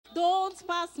Don't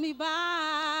pass me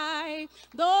by.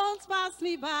 Don't pass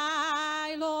me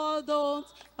by, Lord. Don't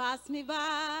pass me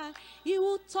by. You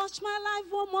will touch my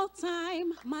life one more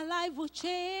time. My life will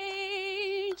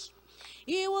change.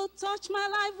 He will touch my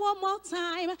life one more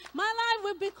time. My life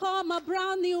will become a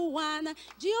brand new one.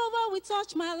 Jehovah will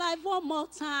touch my life one more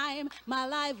time. My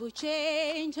life will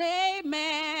change.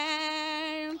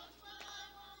 Amen.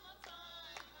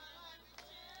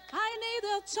 I need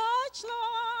a touch,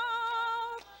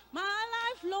 Lord. My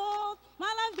life, Lord. My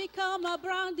life become a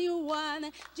brand new one.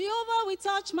 Jehovah will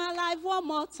touch my life one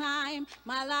more time.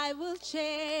 My life will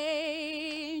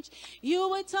change. You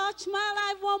will touch my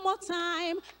life one more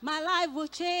time. My life will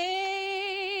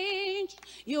change.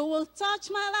 You will touch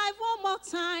my life one more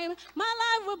time. My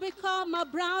life will become a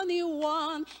brand new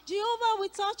one. Jehovah will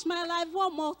touch my life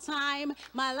one more time.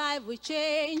 My life will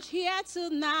change here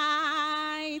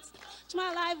tonight. Touch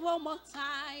my life one more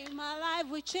time. My life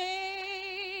will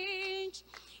change.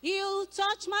 You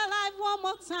touch my life one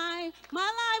more time. My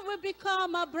life will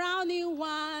become a brand new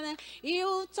one.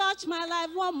 You touch my life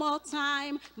one more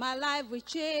time. My life will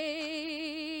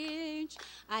change.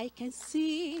 I can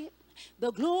see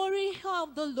the glory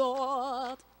of the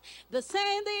Lord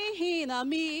descending in our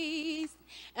midst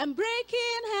and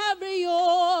breaking every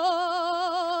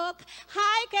yoke.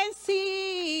 I can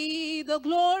see the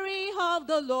glory of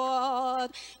the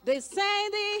Lord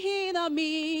descending in our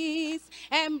midst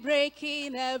and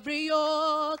breaking every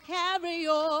yoke, every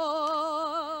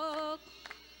yoke.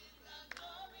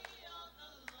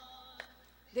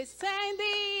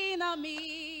 Descending in our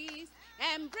midst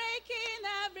and breaking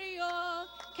every yoke.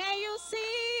 Can you see?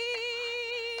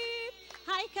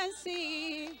 I can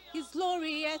see His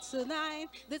glory here tonight,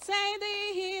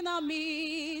 descending in our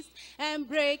midst and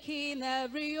breaking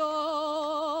every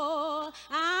yoke.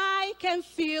 I can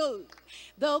feel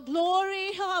the glory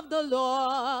of the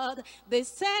Lord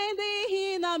descending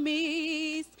in our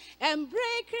midst and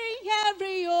breaking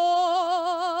every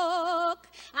yoke.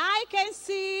 I can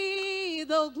see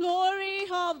the glory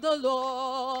of the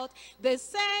Lord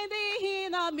descending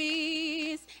in our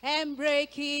midst and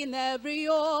breaking every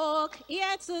yoke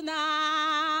here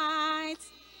tonight.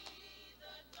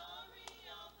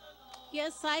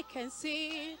 Yes, I can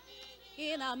see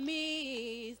in our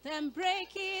midst and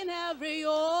breaking every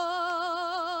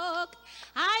yoke.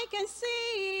 I can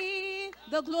see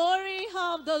the glory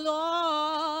of the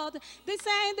Lord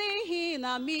descending in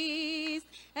our midst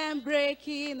and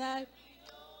breaking every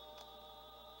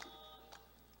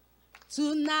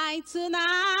Tonight,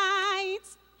 tonight,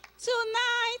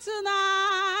 tonight,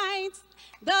 tonight,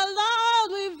 the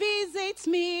Lord will visit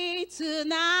me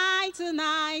tonight,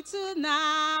 tonight, tonight,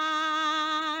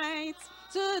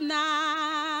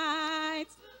 tonight.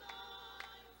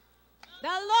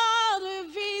 The Lord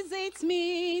will visit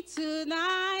me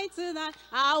tonight, tonight.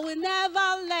 I will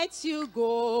never let you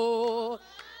go.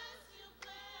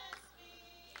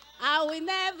 I will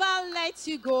never let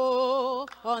you go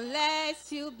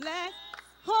unless you bless.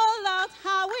 Oh Lord,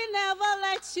 I will never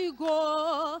let you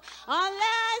go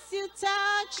unless you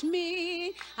touch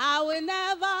me. I will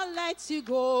never let you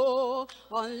go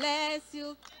unless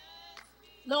you.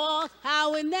 Lord, I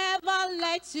will never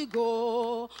let you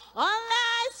go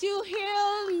unless you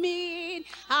heal me.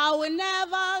 I will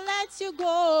never let you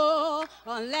go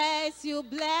unless you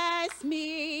bless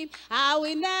me. I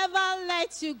will never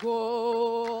let you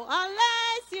go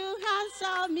unless you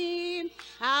answer me.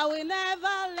 I will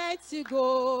never let you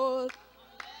go.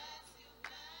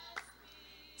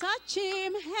 Touch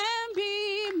him and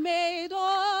be made whole.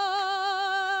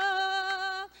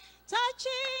 Touch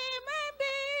him and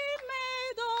be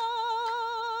made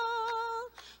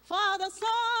whole. For the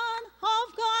Son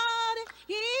of God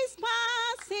is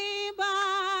passing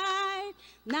by.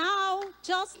 Now,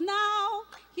 just now,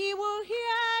 he will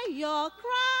hear your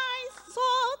cries. So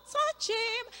touch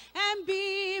him and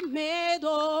be made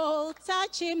whole.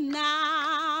 Touch him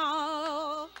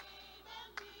now.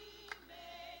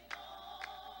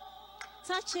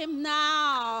 Touch him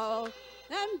now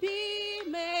and be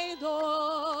made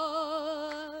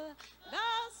whole. The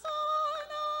Son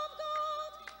of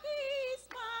God is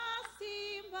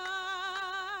passing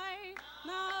by.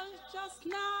 Now, just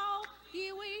now,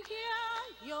 he will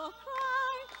hear your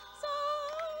cry.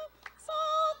 So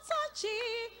touch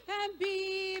him and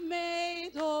be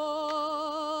made whole.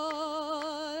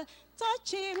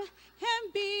 Touch him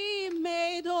and be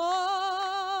made whole.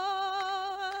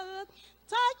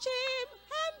 Touch him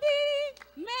and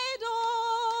be made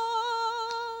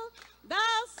whole. The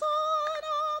Son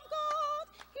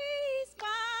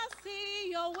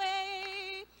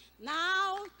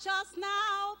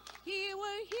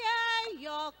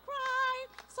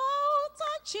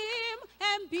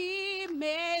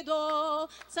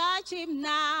touch him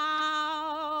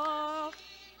now.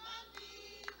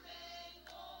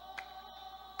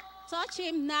 Touch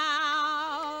him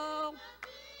now.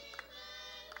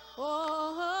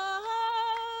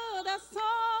 Oh, the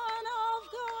Son of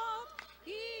God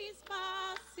is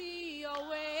passing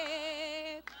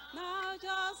away. Now,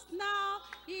 just now,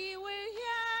 he will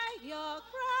hear your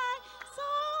cry. So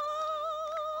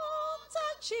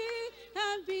touch it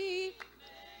and be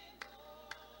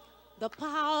the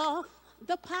power.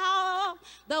 The power,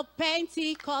 the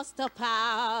Pentecostal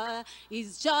power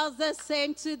is just the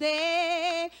same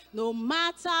today, no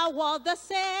matter what they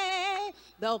say.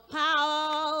 The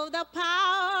power,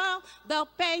 the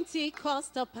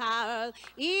Pentecostal power,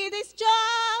 it is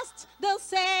just the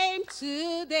same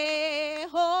today.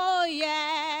 Oh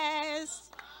yes.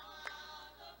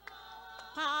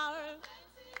 Power.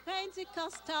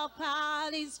 Pentecostal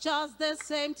power is just the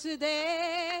same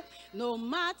today, no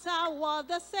matter what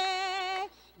they say.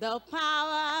 The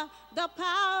power, the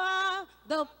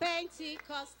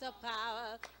Pentecostal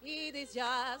power, it is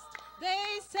just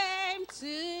the same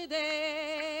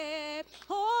today.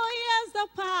 Oh yes, the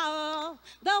power,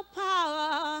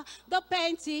 the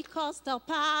Pentecostal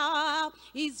power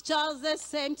is just the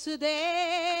same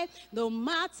today, no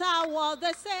matter what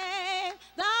they say.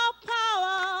 The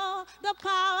power, the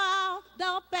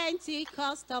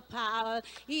Pentecostal power,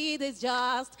 it is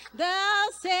just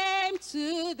the same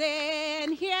today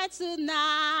and here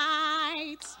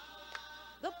tonight.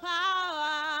 The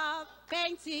power,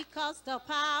 Pentecostal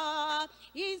power,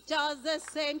 is just the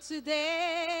same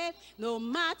today, no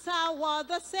matter what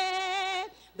they say.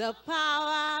 The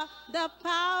power, the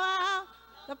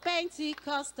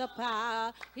Pentecostal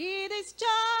power, it is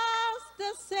just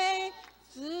the same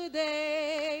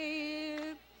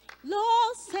today.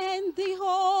 Lord, send the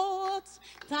old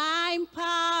time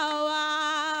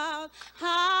power,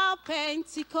 our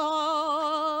Pentecostal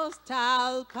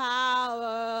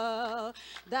power,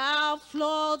 thou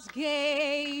floods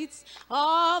gates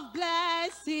of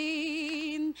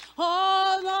blessing,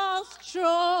 all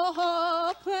nostrils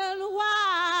open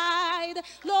wide.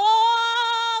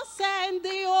 Lord, send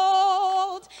the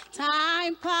old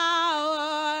time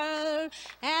power,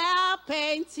 our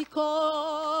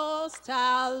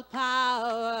Pentecostal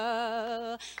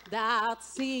power, that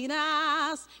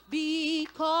sinners be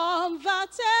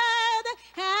converted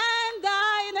and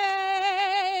thy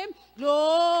name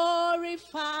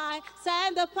glorify.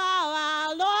 Send the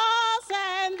power, Lord,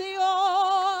 send the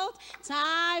old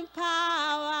time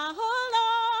power, oh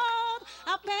Lord,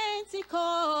 a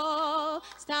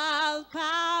Pentecostal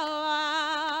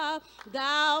power,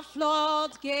 thou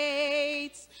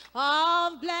floodgates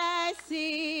of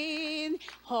blessing,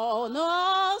 all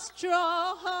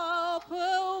nostrils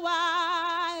open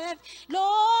wide.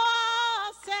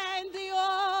 Lord, send the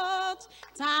old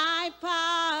time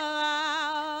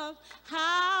power,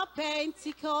 our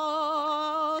Pentecostal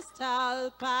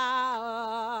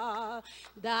power,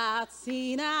 that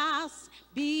sinners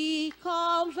be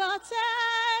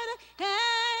converted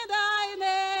and thy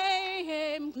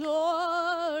name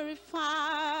glorified.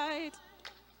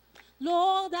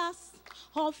 Lord, as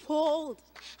of old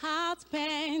at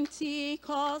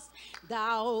Pentecost,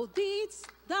 thou didst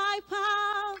thy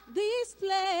power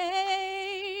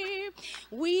display,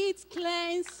 with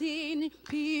cleansing,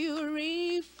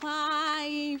 purifying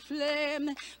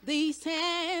flame,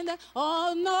 descend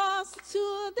on us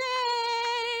today.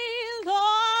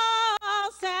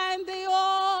 Lord, send the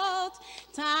old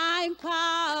time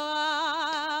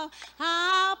power,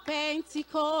 our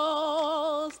Pentecostal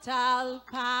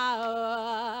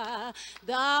power,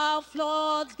 the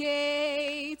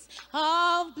floodgates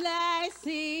of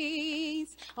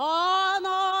blessings, all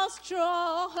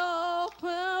nostrils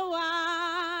open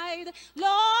wide.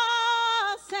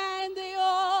 Lord, send the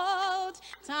old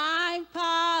time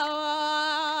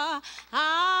power,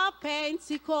 our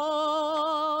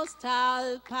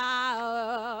Pentecostal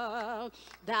power,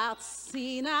 that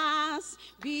sinners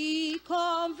be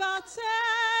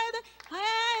converted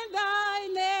and thy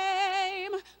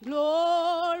name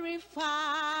glorified.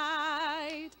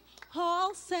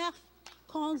 All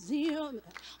self-consumed,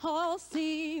 all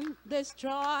sin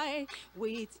destroyed,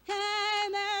 with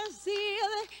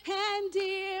zeal and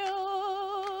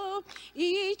deal,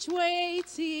 each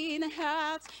waiting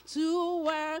heart to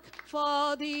work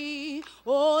for thee.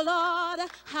 O Lord,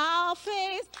 how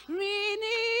faith renew.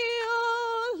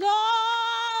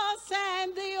 Lord,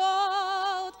 send the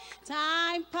old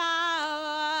time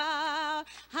power,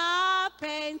 our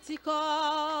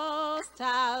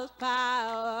Pentecostal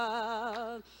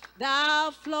power,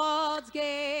 thou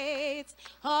floodgates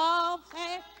of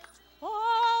heaven,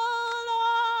 oh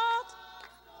Lord,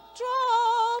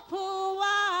 drop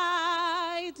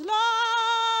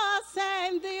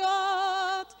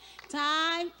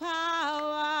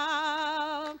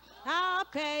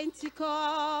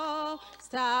Pentecostal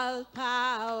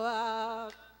power,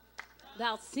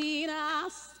 that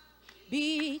sinners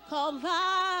be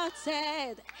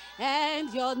converted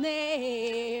and your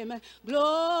name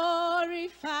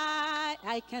glorified.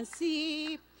 I can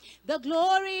see the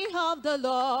glory of the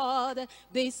Lord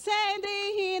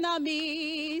descending in our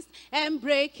midst and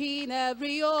breaking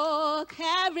every yoke,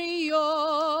 every yoke.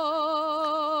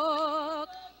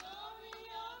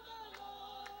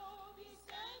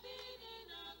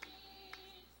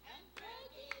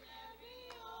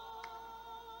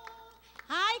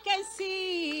 I can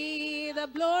see the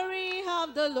glory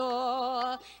of the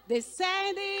Lord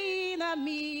descending in our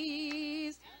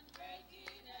midst.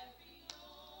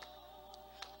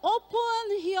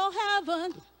 Open your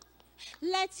heaven,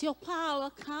 let your power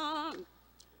come.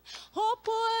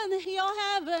 Open your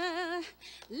heaven,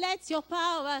 let your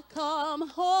power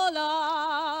come. Oh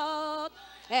Lord,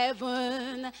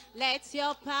 heaven, let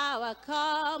your power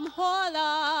come. Oh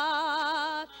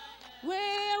Lord,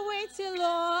 we're waiting,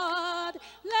 Lord.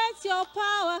 Let your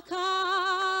power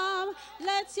come.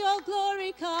 Let your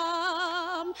glory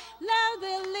come. Let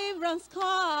deliverance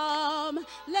come.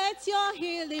 Let your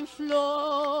healing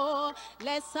flow.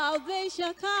 Let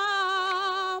salvation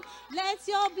come. Let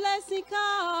your blessing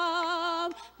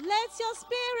come. Let your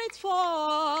spirit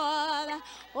fall.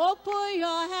 Open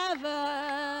your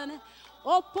heaven.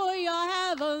 Open your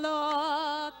heaven,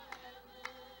 Lord.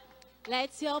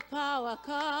 Let your power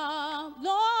come.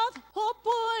 Lord,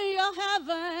 open your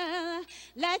heaven.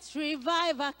 Let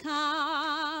revival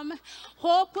come.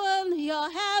 Open your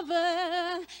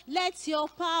heaven. Let your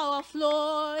power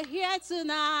flow here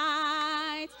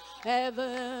tonight.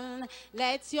 Heaven,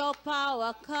 let your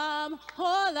power come.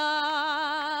 Oh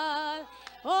Lord,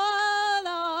 oh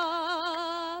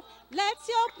Lord, let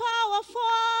your power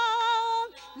fall.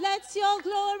 Let your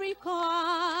glory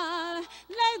come.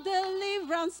 Let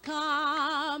deliverance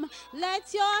come.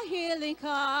 Let your healing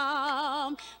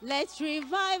come. Let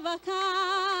revival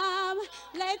come.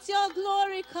 Let your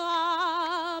glory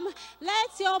come.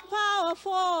 Let your power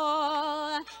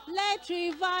fall. Let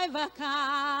revival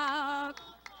come.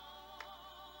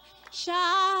 Showers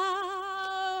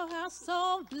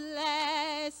of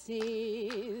blessings.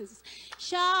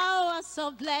 Showers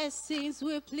of blessings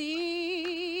we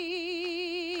plead.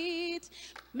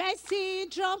 Mercy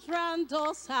drops round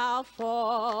us are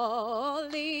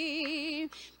falling,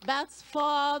 but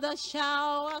for the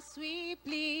showers we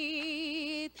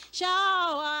plead. Showers.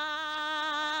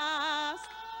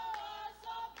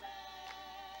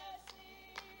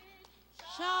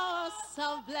 Showers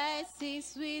of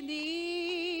blessings we need.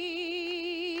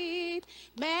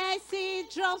 Mercy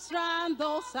drops round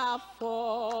us are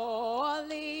falling,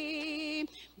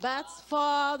 but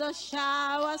for the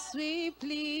showers we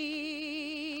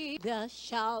plead. There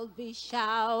shall be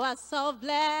showers of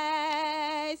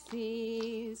blessings.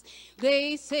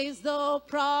 This is the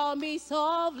promise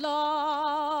of love.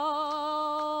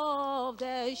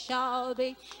 There shall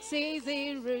be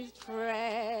season refreshing,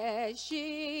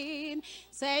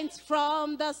 sent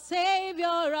from the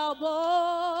Savior above.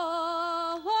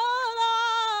 Oh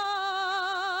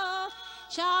Lord,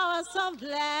 showers of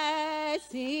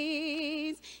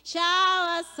blessings,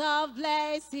 showers of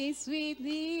blessings we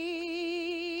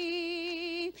need.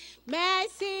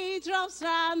 Mercy drops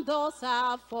round those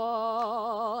are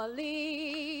falling,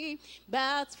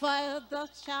 but for the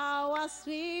showers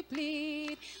we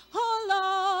plead. Oh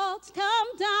Lord,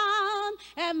 come down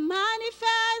and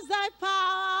manifest thy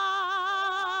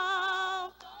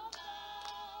power.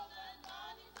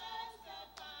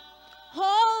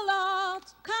 Oh Lord,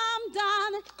 come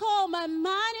down, come and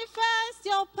manifest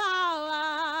your power.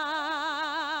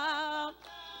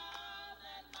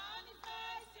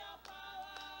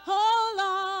 Oh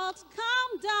Lord,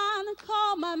 come down,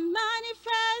 come and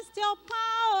manifest your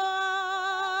power.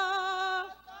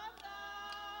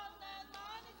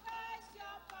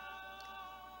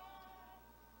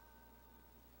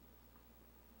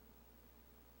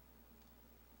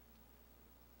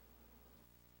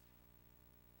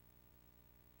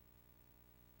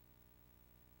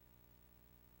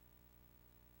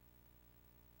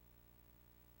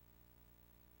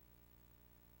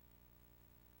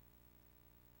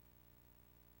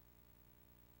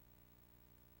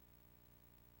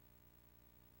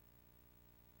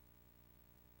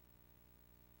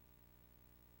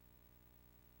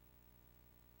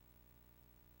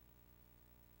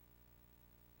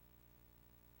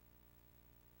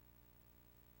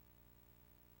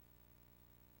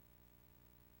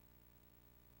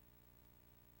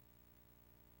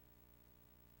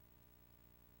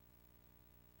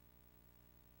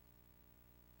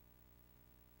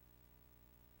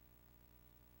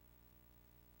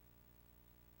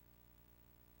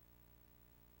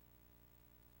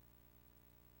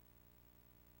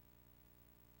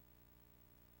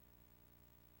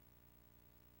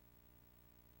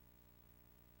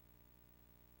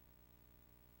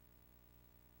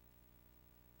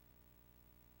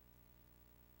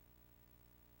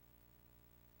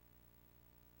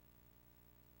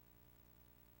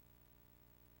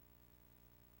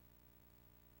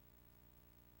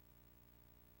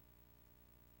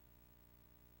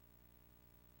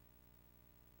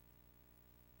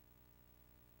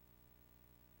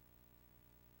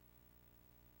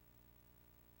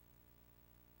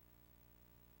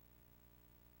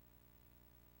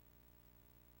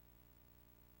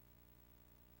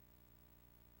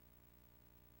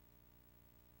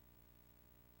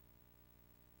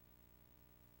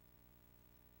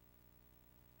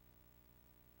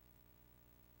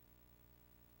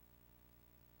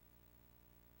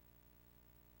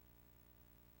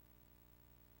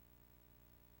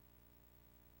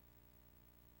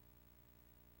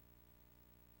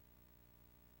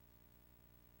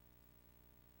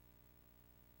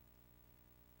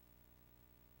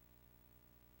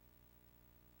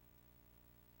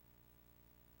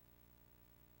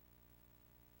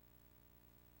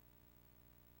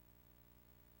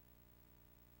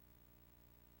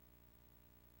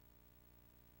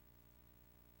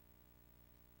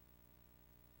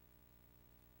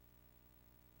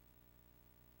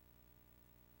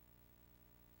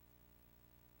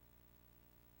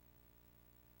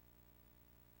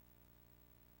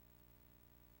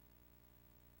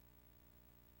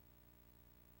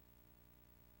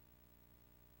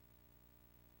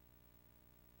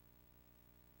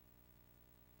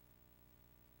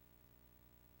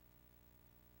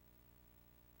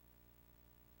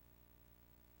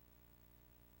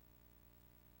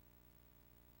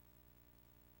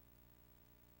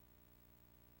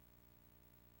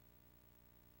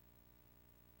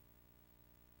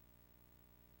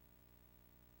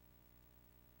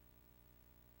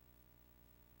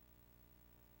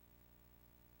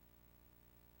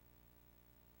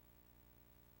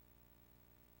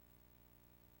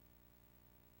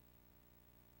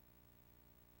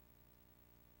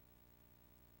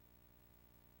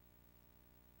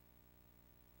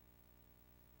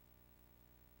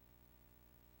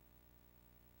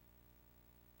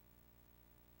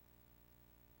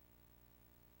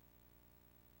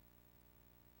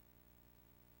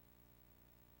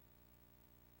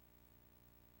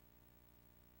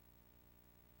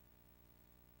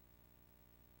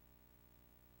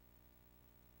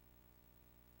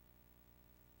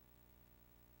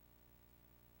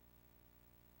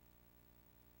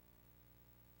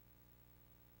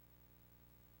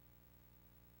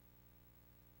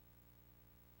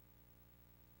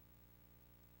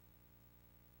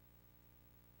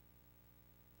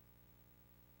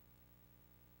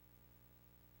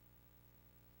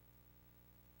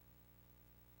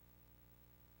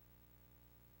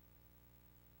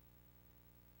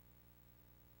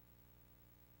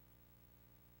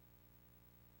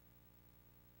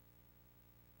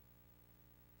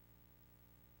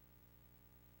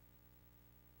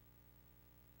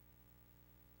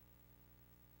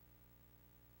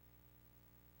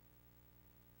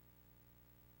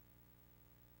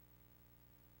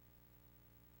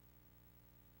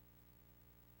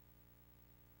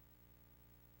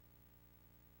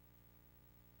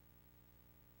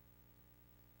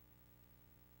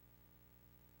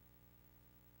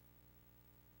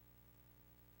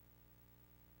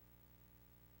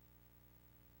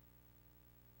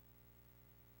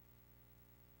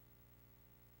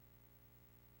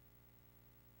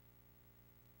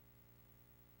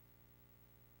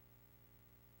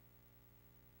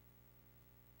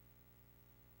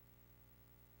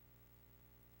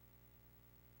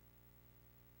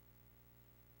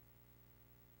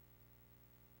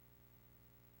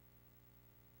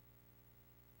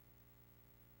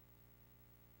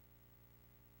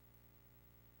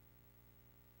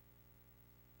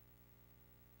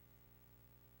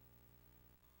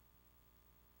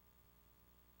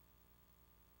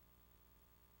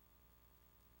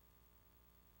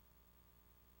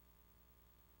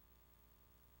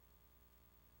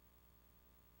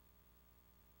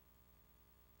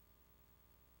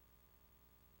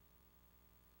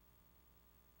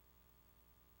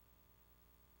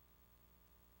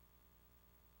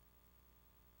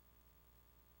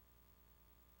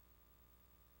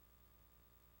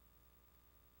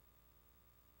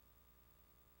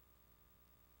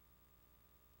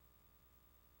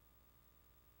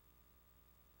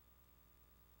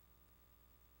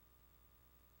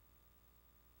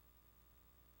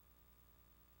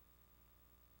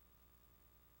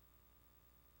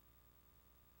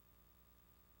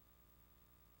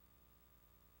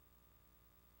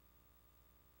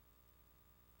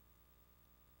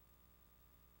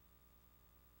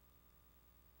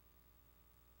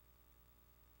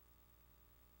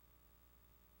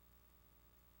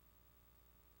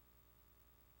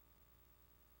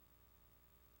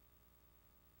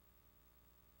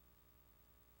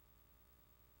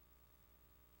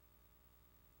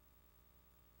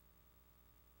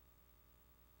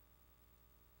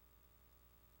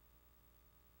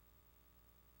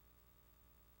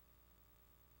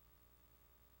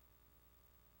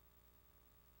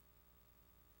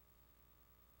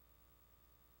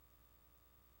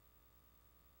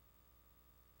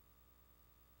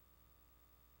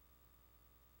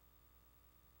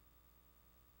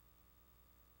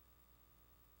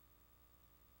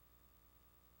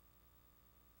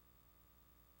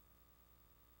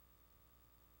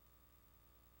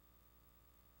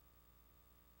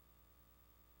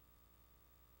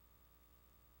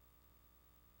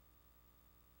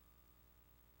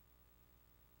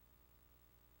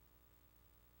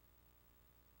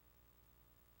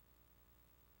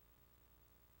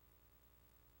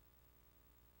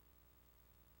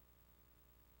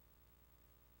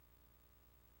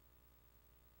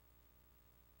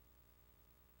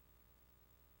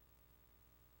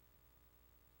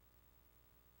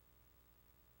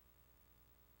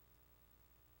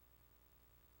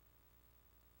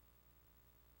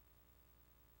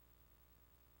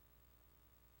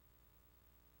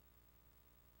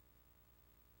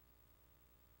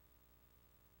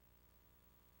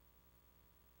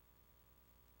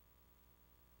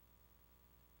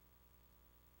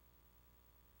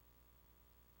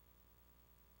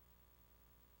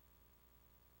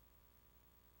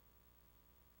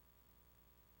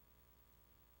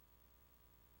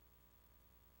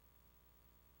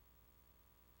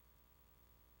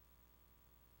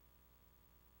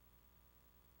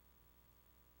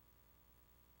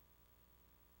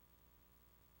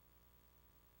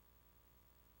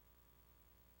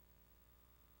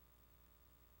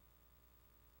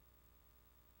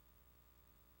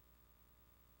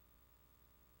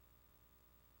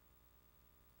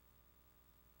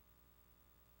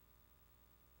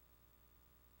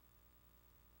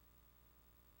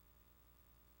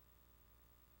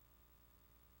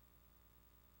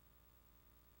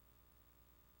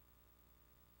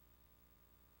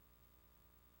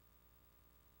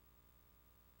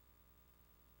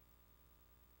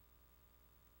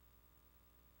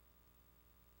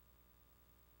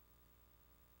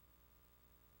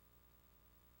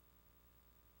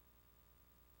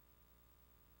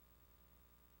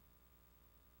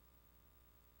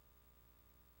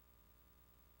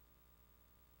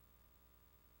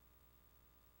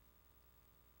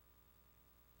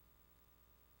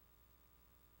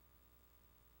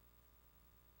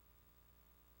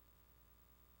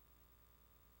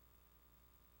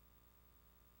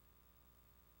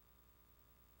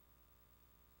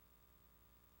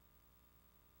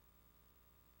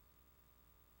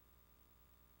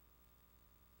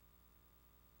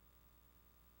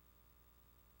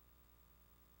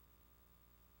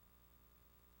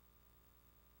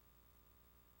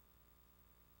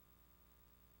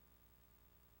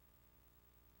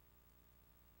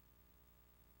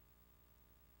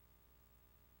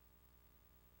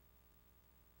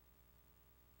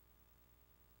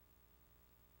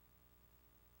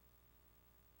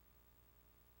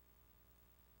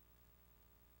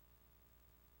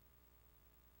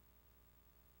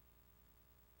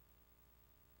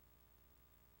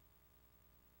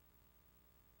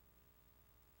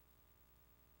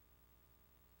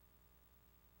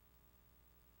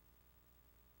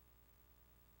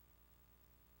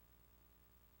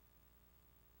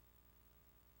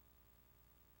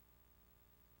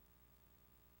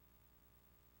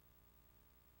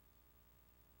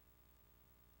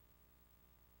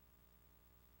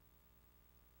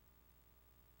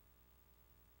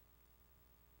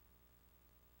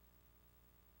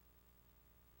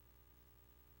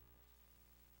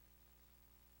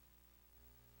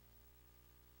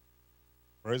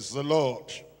 Praise the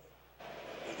Lord.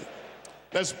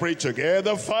 Let's pray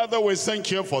together. Father, we thank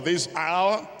you for this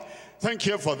hour. Thank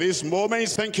you for this moment.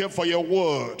 Thank you for your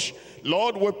word.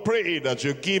 Lord, we pray that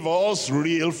you give us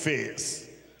real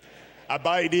faith,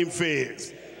 abiding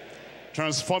faith,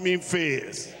 transforming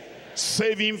faith,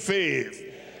 saving faith,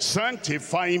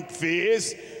 sanctifying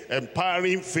faith,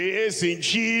 empowering faith in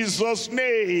Jesus'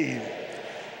 name.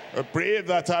 We pray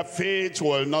that our faith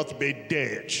will not be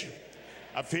dead.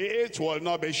 Our faith will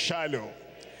not be shallow.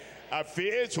 Our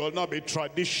faith will not be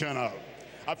traditional.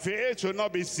 Our faith will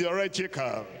not be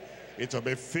theoretical. It will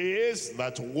be faith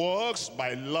that works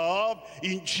by love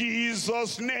in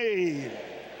Jesus' name.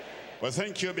 Well,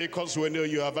 thank you because we know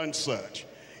you have answered.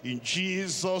 In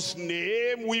Jesus'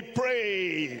 name we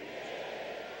pray.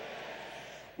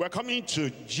 We're coming to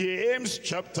James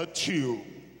chapter 2.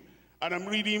 And I'm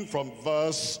reading from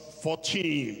verse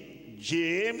 14.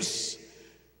 James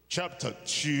chapter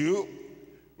 2,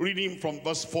 reading from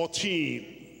verse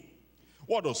 14.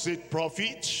 What does it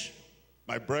profit,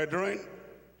 my brethren,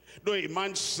 though a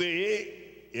man say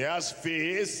he has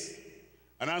faith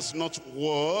and has not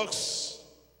works?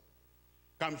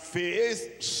 Can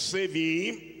faith save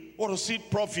him? What does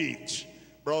it profit,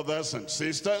 brothers and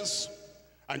sisters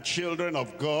and children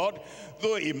of God,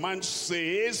 though a man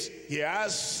says he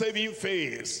has saving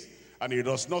faith and he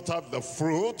does not have the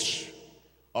fruit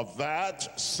of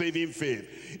that saving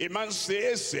faith? A man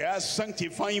says he has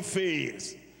sanctifying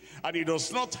faith and he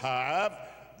does not have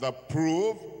the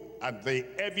proof and the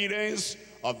evidence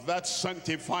of that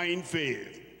sanctifying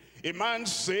faith. A man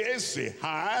says he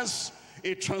has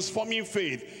a transforming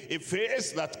faith, a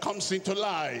faith that comes into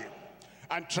life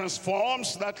and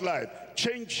transforms that life,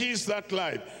 changes that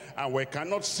life, and we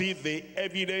cannot see the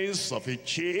evidence of a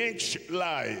changed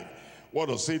life. What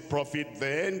does it profit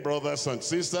then, brothers and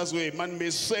sisters? Where a man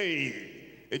may say,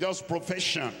 it's just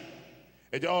profession,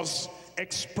 it's just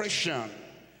expression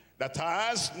that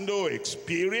has no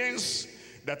experience,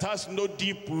 that has no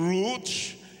deep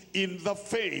root in the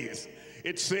faith.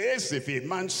 It says, if a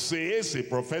man says, he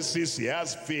professes he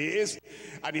has faith,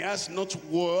 and he has not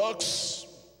works,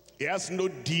 he has no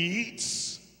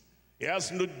deeds, he has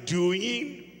no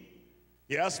doing,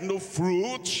 he has no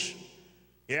fruit,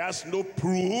 he has no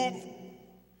proof,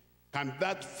 can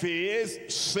that faith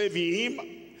save him?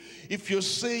 If you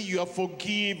say you are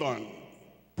forgiven,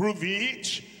 prove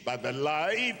it by the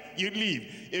life you live.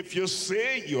 If you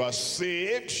say you are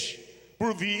saved,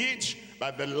 prove it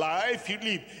by the life you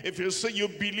live. If you say you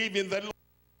believe in the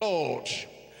Lord,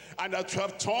 and that you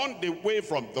have turned away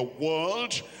from the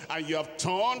world, and you have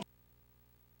turned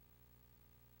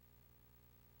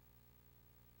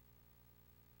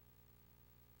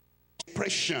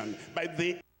expression by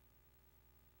the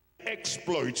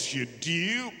exploits you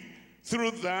do through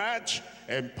that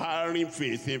empowering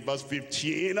faith. In verse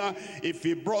 15, if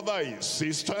a brother and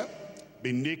sister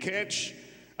be naked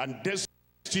and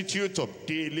destitute of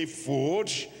daily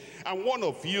food, and one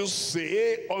of you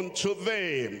say unto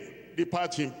them,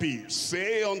 depart in peace.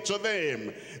 Say unto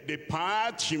them,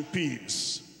 depart in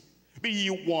peace. Be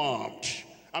ye warmed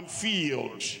and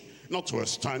filled,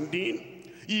 notwithstanding,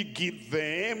 ye give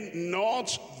them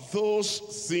not those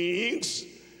things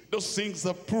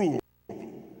that prove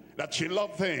that you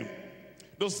love them.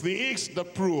 Those things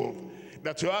that prove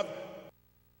that you have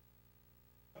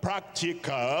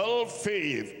practical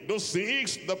faith. Those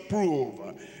things that prove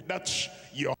that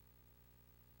you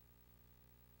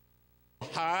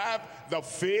have the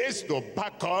faith to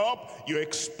back up your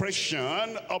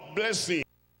expression of blessing.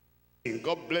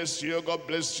 God bless you, God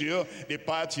bless you.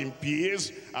 Depart in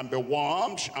peace and be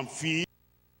warmed and filled.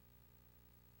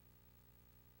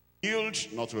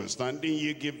 Notwithstanding,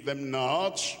 you give them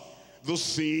not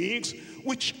those things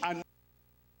which are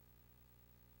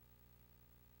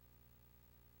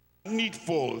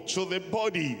needful to the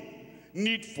body,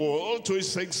 needful to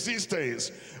its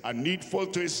existence, and needful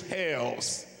to its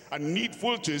health, and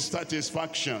needful to its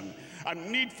satisfaction,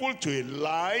 and needful to a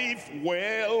life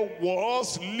well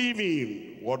worth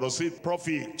living. What does it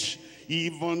profit?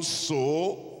 Even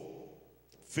so,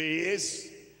 faith,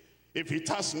 if it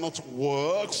has not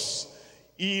works,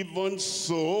 even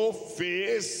so,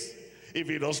 faith, if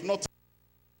it does not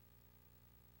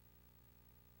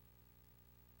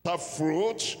have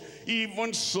fruit,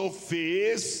 even so,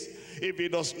 faith, if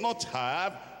it does not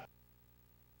have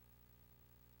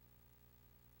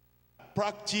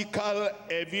practical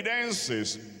evidence,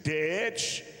 is dead,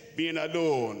 being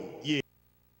alone. Yea,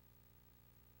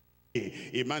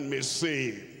 a man may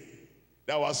say,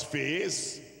 that was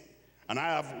faith, and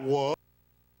I have worked.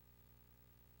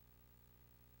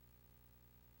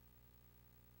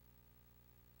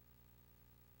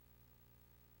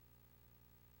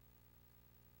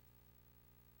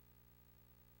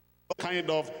 kind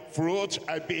of fruit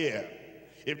I bear.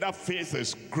 If that faith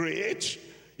is great,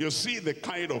 you see the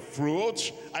kind of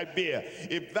fruit I bear.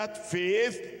 If that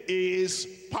faith is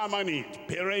permanent,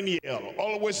 perennial,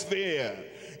 always there,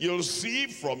 you'll see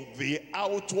from the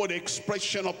outward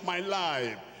expression of my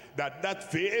life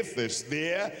that faith is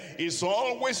there, is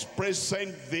always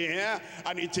present there,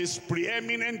 and it is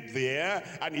preeminent there,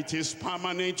 and it is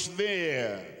permanent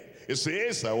there. It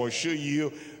says, I will show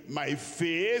you my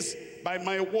faith by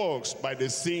my works, by the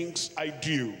things I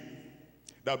do.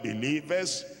 Thou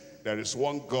believest there is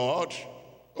one God.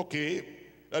 Okay,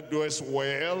 that does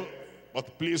well,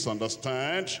 but please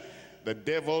understand, the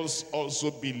devils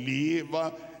also believe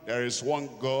there is one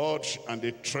God, and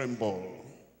they tremble.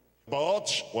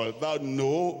 But wilt thou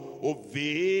know, O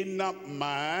vain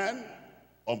man,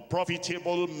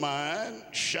 unprofitable man,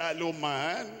 shallow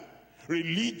man,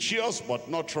 religious but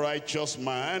not righteous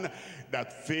man,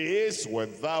 that faith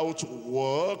without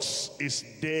works is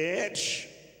dead?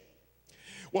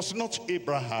 Was not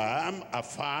Abraham our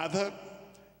father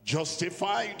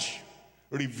justified,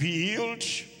 revealed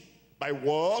by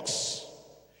works,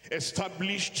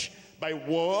 established by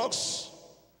works,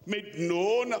 made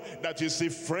known that he's a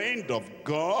friend of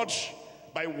God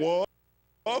by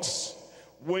works,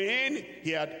 when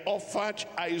he had offered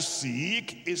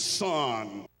Isaac his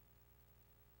son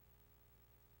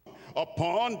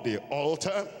upon the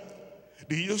altar?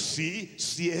 Do you see,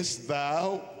 seest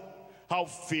thou how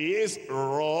faith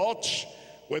wrought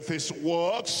with his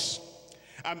works?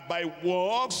 And by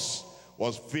works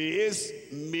was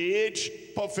faith made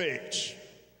perfect.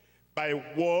 By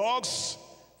works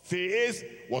faith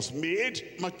was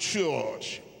made matured.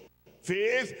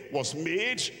 Faith was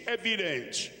made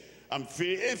evident. And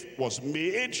faith was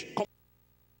made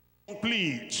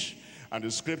complete. And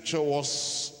the scripture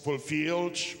was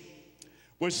fulfilled,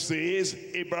 which says,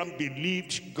 Abraham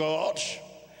believed God,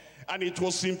 and it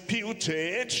was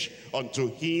imputed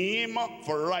unto him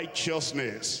for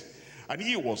righteousness. And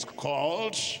he was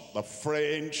called the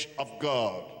friend of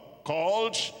God.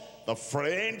 Called the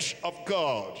friend of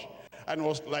God. And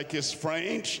was like his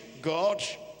friend, God.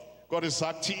 God is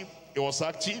active, he was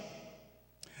active.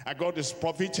 And God is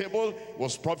profitable, he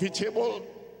was profitable.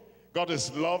 God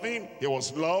is loving, he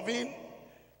was loving.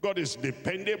 God is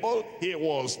dependable, he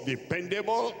was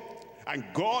dependable. And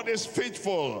God is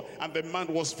faithful, and the man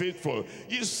was faithful.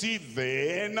 You see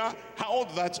then how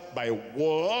that by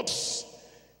works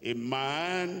a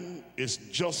man is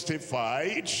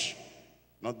justified,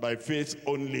 not by faith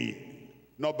only,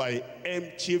 not by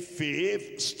empty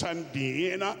faith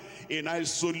standing in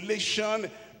isolation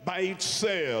by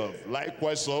itself.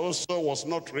 Likewise also was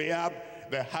not Rahab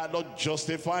the harlot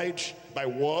justified by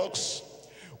works,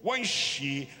 when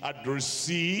she had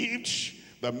received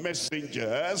the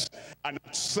messengers and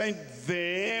sent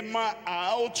them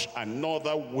out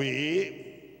another way?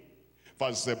 For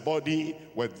as the body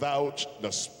without the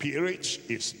spirit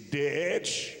is dead,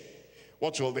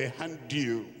 what will the hand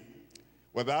do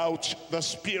without the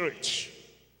spirit?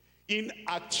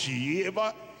 Inactive,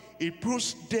 it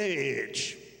proves dead.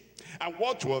 And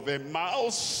what will the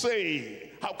mouth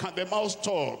say? How can the mouth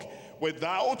talk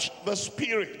without the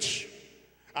spirit?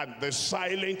 And the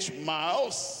silent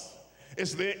mouth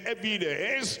is the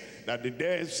evidence that the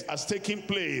death has taken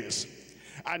place.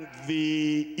 And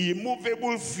the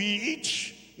immovable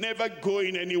feet, never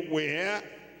going anywhere,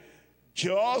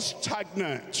 just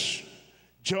stagnant,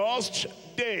 just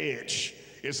dead,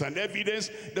 is an evidence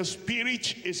the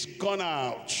spirit is gone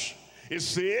out. It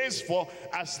says, for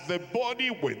as the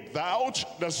body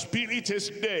without the spirit is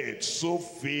dead, so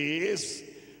faith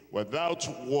without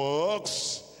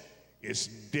works is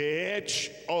dead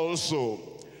also.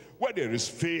 Where there is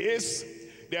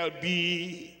faith, there'll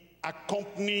be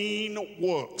accompanying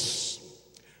works.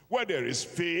 Where there is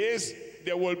faith,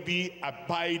 there will be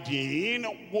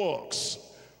abiding works.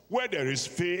 Where there is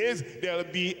faith, there'll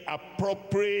be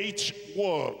appropriate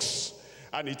works.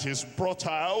 And it is brought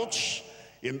out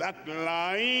in that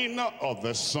line of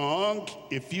the song,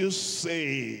 if you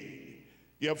say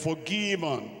you're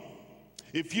forgiven,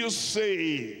 if you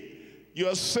say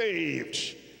you're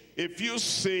saved, if you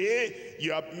say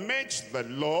you have met the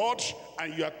Lord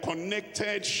and you are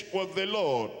connected with the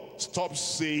Lord, stop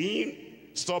saying,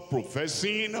 stop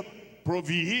professing, prove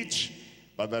it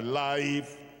by the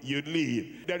life you live.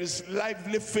 There is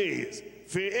lively faith,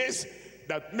 faith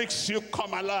that makes you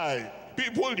come alive.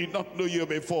 People did not know you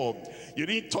before. You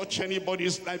didn't touch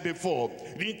anybody's life before.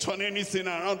 You didn't turn anything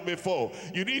around before.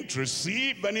 You didn't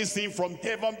receive anything from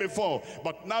heaven before.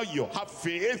 But now you have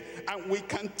faith, and we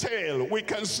can tell, we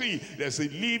can see there's a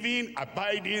living,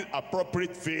 abiding,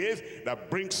 appropriate faith that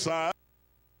brings out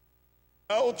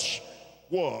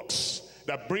works,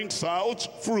 that brings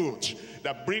out fruit,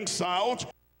 that brings out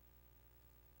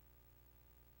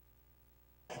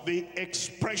the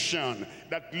expression,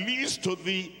 that leads to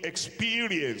the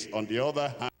experience. On the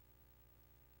other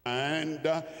hand,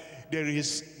 there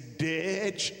is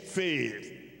dead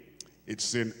faith.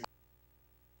 It's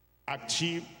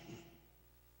inactive.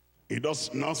 It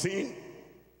does nothing.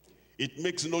 It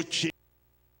makes no change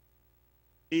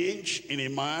in a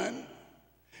man.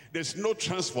 There's no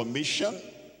transformation.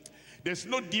 There's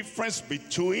no difference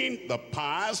between the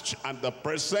past and the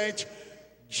present.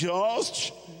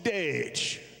 Just dead.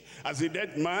 As a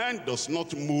dead man does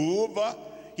not move,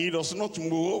 he does not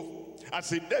move.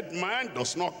 As a dead man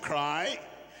does not cry,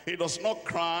 he does not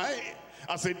cry.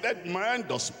 As a dead man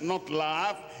does not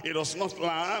laugh, he does not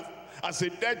laugh. As a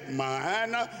dead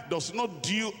man does not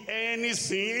do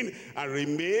anything and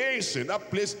remains in that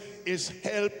place, is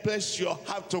helpless. You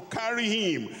have to carry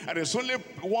him, and there's only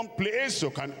one place you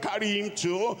can carry him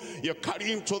to. You carry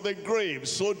him to the grave.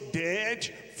 So dead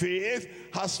faith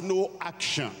has no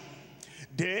action.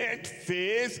 Dead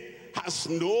faith has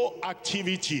no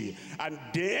activity, and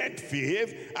dead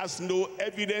faith has no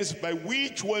evidence by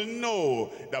which we'll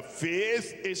know that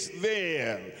faith is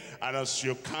there. And as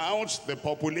you count the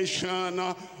population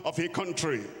of a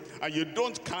country, and you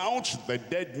don't count the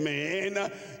dead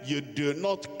men, you do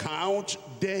not count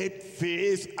dead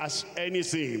faith as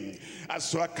anything.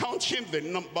 As you are counting the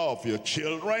number of your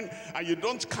children, and you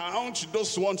don't count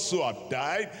those ones who have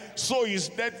died, so is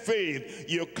dead faith.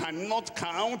 You cannot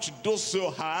count those who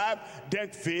have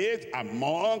dead faith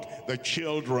among the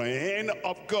children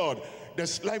of God.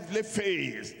 There's lively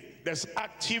faith, there's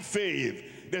active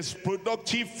faith, there's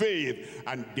productive faith,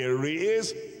 and there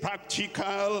is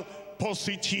practical,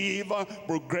 positive,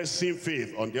 progressive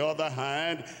faith. On the other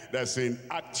hand, there's an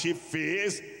active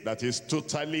faith that is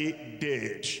totally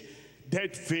dead.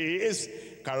 Dead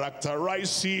faith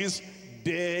characterizes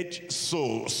dead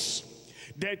souls.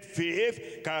 Dead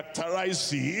faith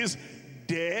characterizes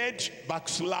dead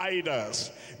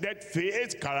backsliders. Dead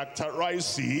faith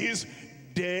characterizes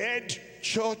dead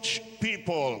church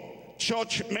people,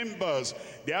 church members.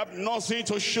 They have nothing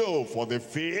to show for the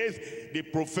faith they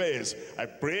profess. I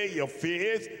pray your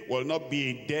faith will not be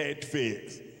a dead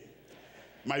faith.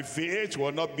 My faith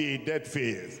will not be a dead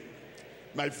faith.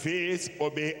 My faith will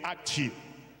be active.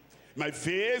 My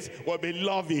faith will be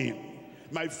loving.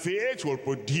 My faith will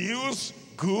produce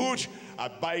good,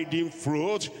 abiding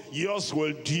fruit. Yours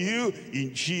will do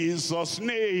in Jesus'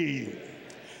 name.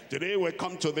 Today we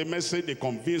come to the message, the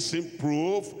convincing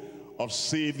proof of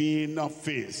saving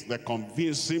faith. The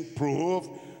convincing proof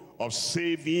of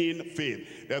saving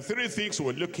faith. There are three things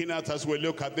we're looking at as we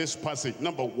look at this passage.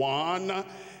 Number one,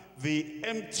 the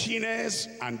emptiness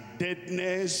and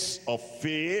deadness of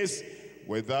faith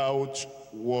without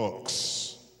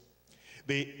works.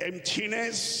 The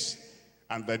emptiness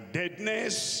and the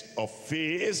deadness of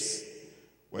faith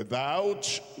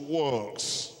without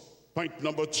works. Point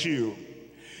number two,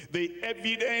 the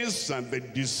evidence and the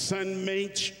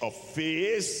discernment of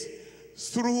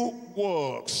faith through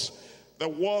works. The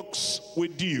works we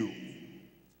do,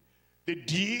 the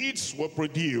deeds we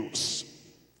produce,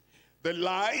 the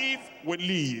life we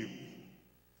live,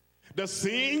 the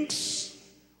things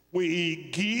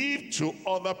we give to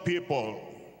other people,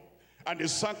 and the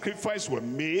sacrifice we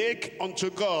make unto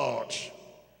God.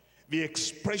 The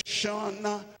expression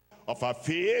of our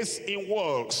faith in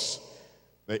works,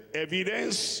 the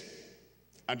evidence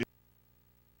and the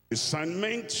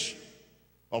discernment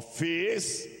of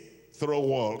faith through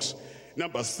works.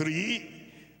 Number three,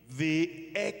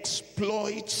 the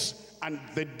exploits and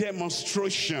the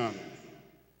demonstration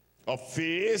of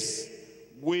faith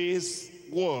with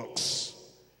works.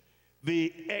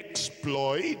 The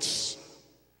exploits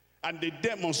and the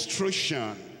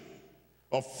demonstration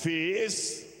of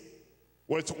faith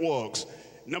with works.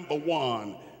 Number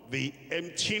one, the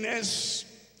emptiness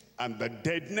and the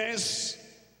deadness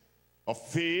of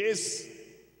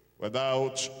faith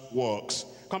without works.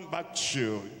 Come back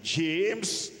to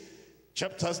James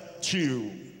chapter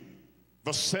 2,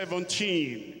 verse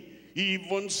 17.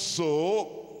 Even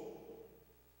so,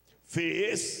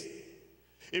 faith,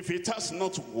 if it has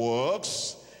not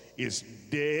works, is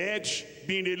dead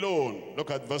being alone.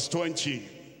 Look at verse 20.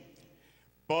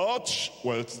 But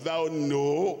wilt thou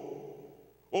know,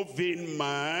 O vain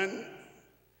man,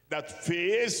 that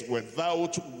faith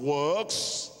without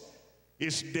works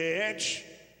is dead?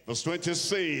 Verse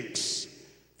 26.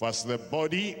 For as the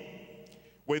body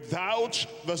without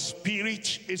the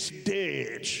spirit is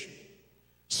dead,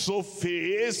 so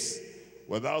faith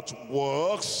without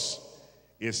works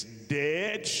is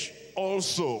dead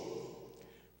also.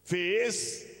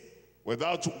 Faith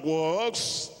without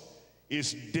works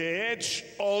is dead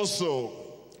also.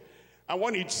 And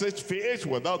when it says faith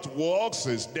without works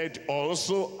is dead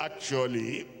also,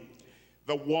 actually,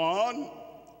 the one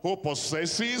who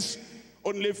possesses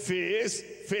only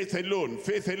faith, faith alone,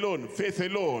 faith alone, faith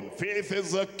alone. Faith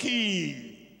is the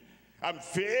key. And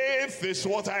faith is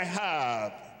what I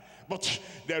have. But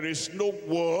there is no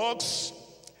works,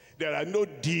 there are no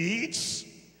deeds,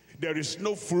 there is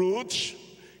no fruit,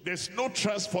 there's no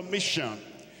transformation.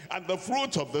 And the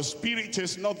fruit of the Spirit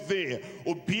is not there.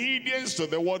 Obedience to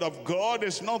the word of God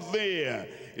is not there.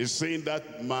 It's saying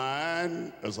that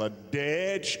man is a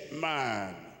dead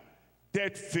man.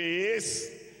 Dead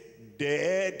faith,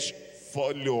 dead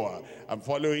follower. I'm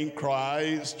following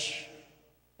Christ,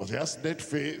 but he has dead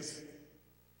faith.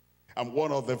 I'm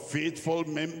one of the faithful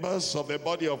members of the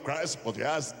body of Christ, but he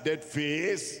has dead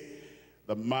faith.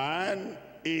 The man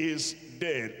is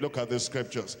dead. Look at the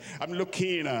scriptures. I'm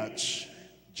looking at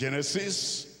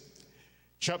Genesis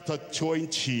chapter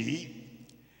 20,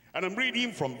 and I'm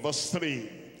reading from verse 3.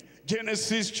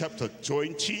 Genesis chapter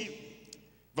 20,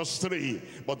 verse 3.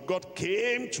 But God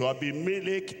came to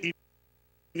Abimelech in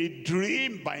a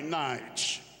dream by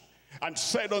night, and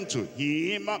said unto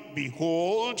him,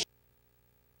 behold,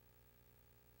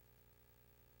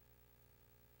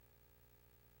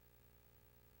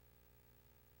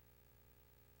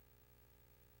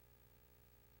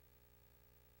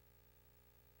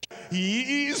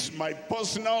 he is my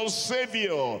personal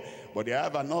savior. But they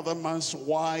have another man's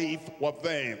wife with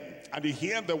them. And they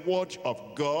hear the word of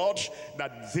God,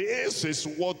 that this is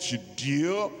what you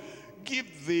do. Give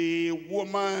the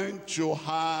woman to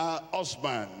her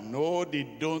husband. No, they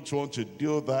don't want to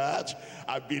do that.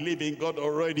 I believe in God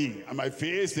already. And my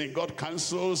faith in God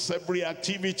cancels every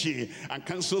activity and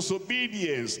cancels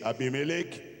obedience.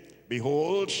 Abimelech,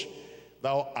 behold,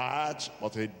 thou art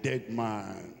but a dead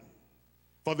man.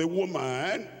 For the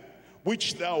woman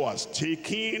which thou hast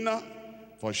taken,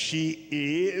 for she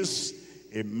is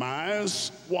a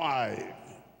man's wife.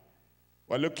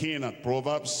 We're looking at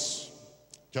Proverbs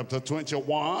chapter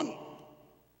 21.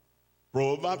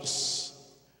 Proverbs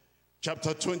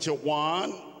chapter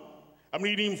 21. I'm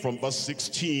reading from verse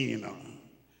 16.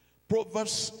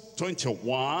 Proverbs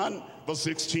 21, verse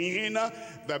 16.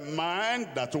 The man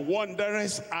that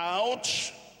wandereth out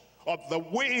of the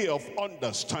way of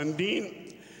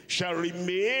understanding shall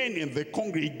remain in the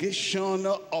congregation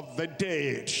of the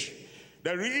dead.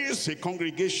 There is a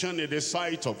congregation in the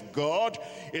sight of God.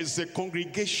 It's the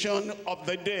congregation of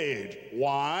the dead.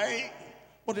 Why?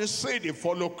 Well, they say they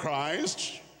follow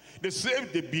Christ. They say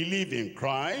they believe in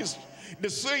Christ. They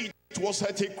say it was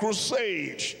at a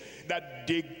crusade that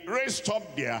they raised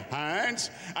up their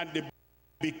hands and they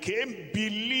became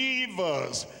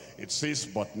believers. It says,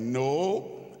 but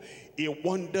no, he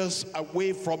wanders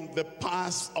away from the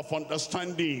path of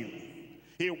understanding.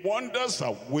 He wanders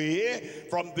away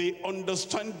from the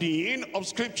understanding of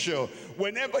Scripture.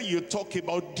 Whenever you talk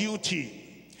about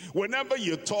duty, whenever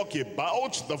you talk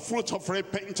about the fruit of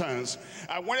repentance,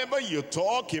 and whenever you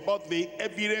talk about the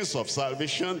evidence of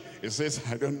salvation, it says,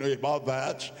 I don't know about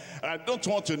that. I don't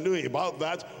want to know about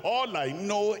that. All I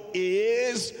know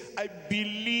is I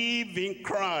believe in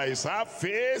Christ. I have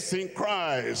faith in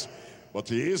Christ. But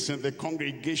he is in the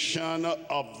congregation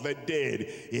of the dead.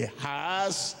 He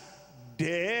has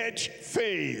dead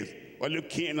faith. We're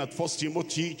looking at 1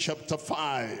 Timothy chapter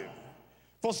 5.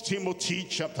 1 Timothy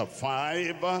chapter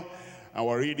 5, and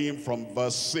we're reading from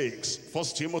verse 6. 1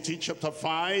 Timothy chapter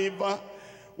 5,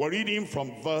 we're reading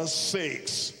from verse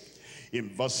 6. In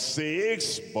verse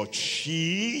 6, but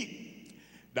she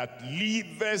that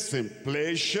liveth in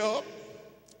pleasure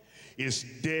is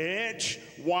dead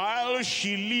while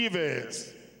she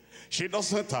liveth. She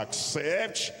doesn't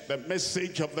accept the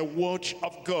message of the word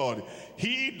of God.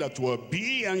 He that will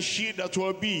be and she that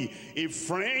will be a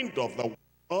friend of the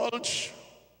world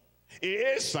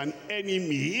is an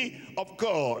enemy of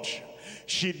God.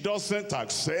 She doesn't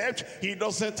accept, he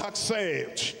doesn't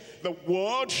accept the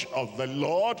word of the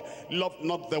Lord. Love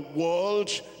not the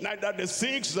world, neither the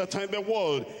things that are in the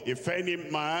world. If any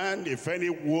man, if any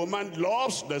woman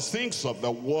loves the things of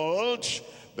the world,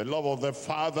 the love of the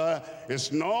Father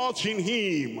is not in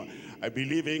him. I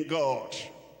believe in God.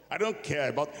 I don't care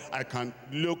about, I can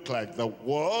look like the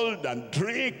world and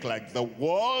drink like the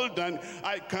world, and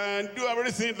I can do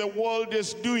everything the world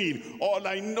is doing. All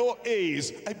I know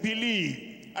is I believe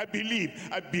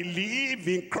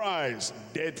in Christ.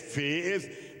 Dead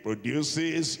faith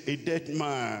produces a dead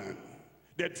man.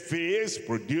 Dead faith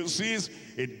produces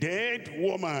a dead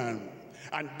woman.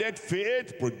 And dead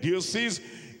faith produces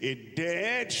a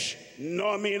dead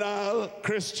nominal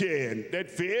Christian. Dead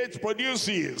faith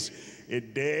produces a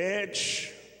dead,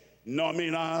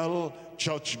 nominal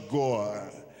churchgoer.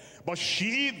 But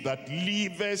she that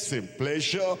liveth in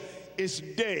pleasure is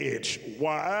dead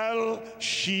while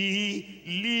she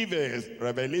liveth.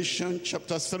 Revelation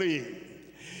chapter 3.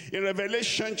 In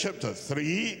Revelation chapter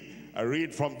 3, I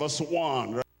read from verse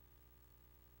 1.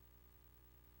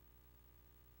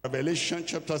 Revelation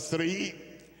chapter 3,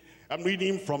 I'm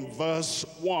reading from verse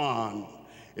 1.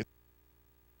 It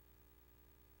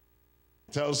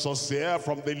tells us here,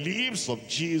 from the lips of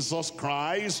Jesus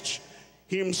Christ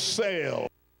himself,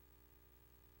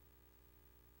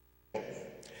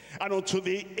 and unto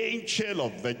the angel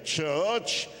of the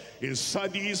church in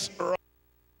Sardis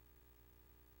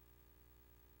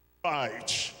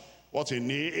write. What a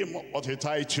name, what a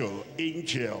title,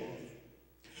 angel.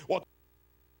 What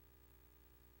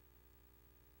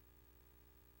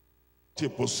a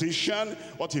position,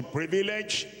 what a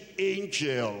privilege,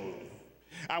 angel.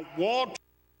 And what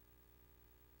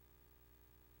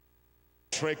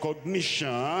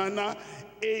recognition,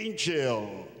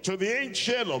 angel. To the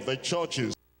angel of the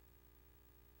churches,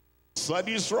 that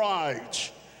is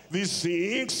right. These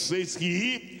things says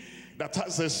he that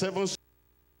has the seven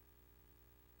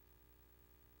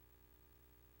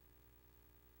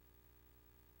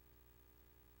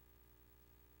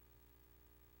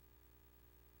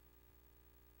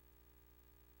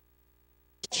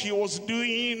she was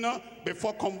doing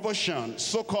before conversion,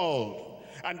 so-called.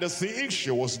 And the things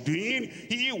she was doing,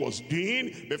 he was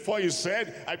doing before he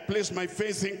said, I place my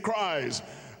faith in Christ.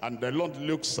 And the Lord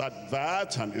looks at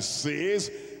that and he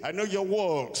says, I know your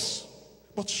works,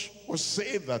 but we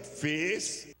say that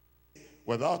faith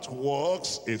without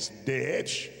works is dead.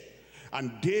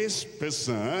 And this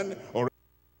person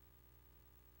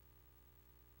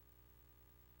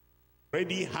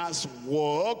already has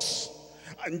works.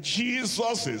 And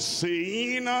Jesus is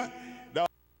saying that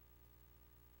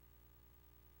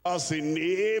as a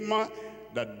name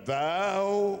that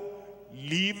thou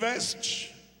livest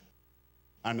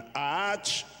and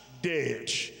art dead.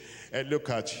 And look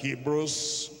at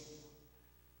Hebrews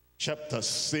chapter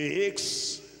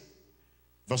 6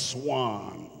 verse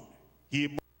 1.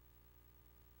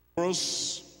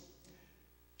 Hebrews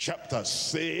chapter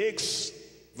 6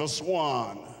 verse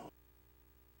 1.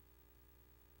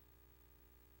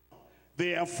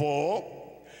 Therefore,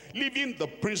 leaving the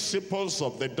principles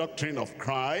of the doctrine of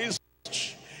Christ,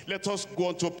 let us go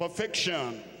on to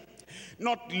perfection,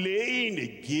 not laying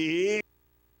again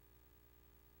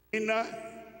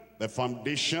the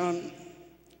foundation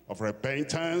of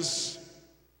repentance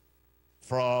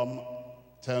from,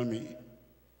 tell me,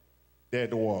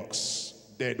 dead works.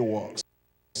 Dead works.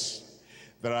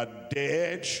 There are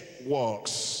dead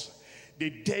works. They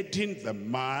deaden the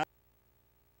mind.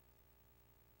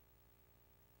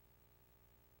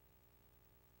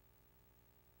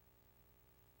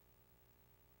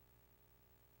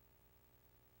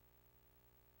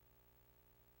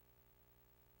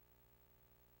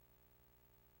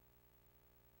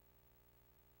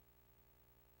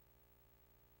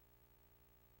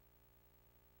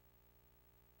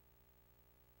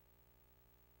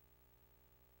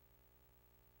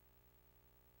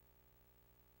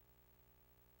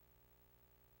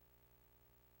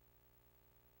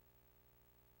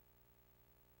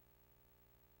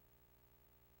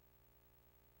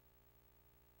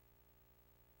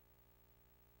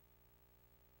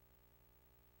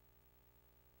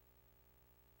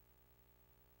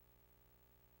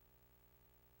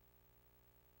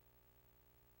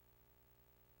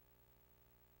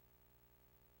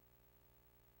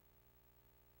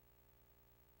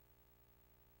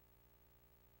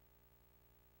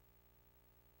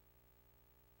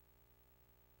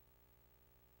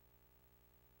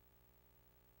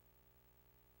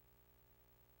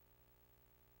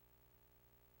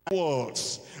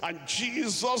 Works. And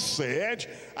Jesus said,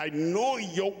 I know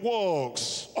your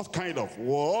works. What kind of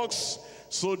works?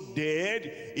 So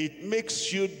dead, it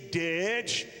makes you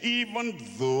dead even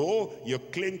though you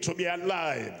claim to be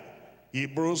alive.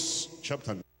 Hebrews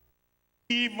chapter 9.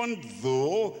 Even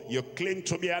though you claim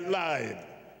to be alive.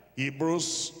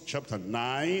 Hebrews chapter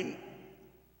 9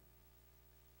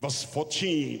 verse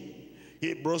 14.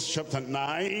 Hebrews chapter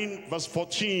 9 verse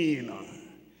 14.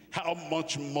 How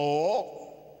much more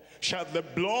shall the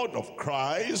blood of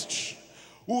Christ,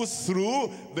 who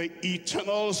through the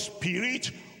eternal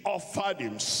Spirit offered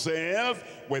himself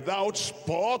without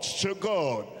spot to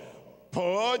God,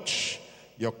 purge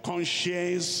your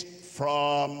conscience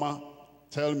from,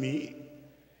 tell me,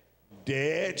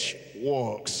 dead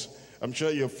works. I'm sure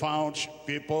you found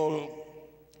people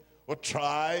who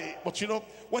try, but you know,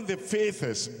 when the faith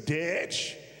is dead,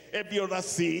 Every other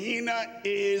thing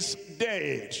is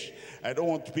dead. I don't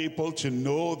want people to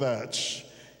know that,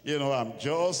 you know, I'm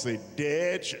just a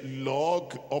dead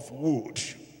log of wood.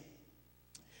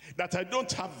 That I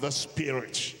don't have the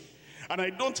Spirit. And I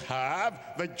don't have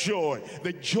the joy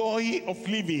of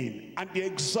living, and the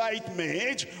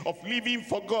excitement of living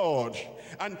for God.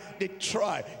 And they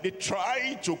try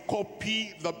to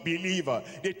copy the believer.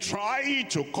 They try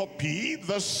to copy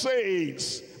the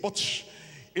saints, but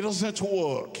it doesn't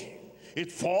work.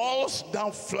 It falls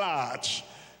down flat.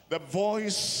 The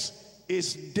voice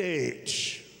is dead.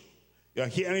 You're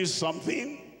hearing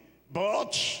something,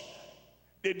 but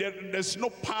there's no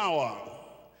power.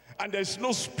 And there's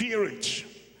no spirit,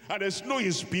 and there's no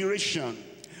inspiration,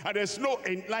 and there's no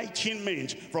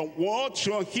enlightenment from what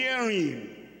you're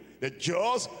hearing. They're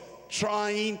just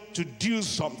trying to do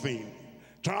something,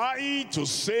 trying to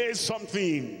say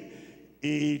something.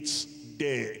 It's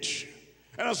dead.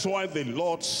 And that's why the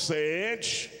Lord said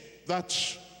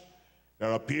that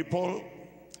there are people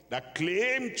that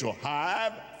claim to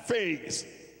have faith,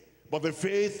 but the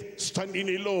faith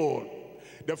standing alone,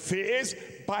 the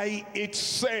faith by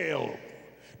itself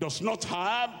does not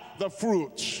have the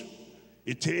fruit.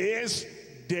 It is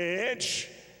dead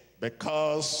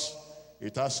because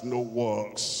it has no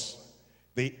works.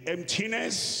 The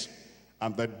emptiness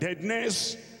and the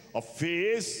deadness of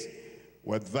faith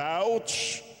without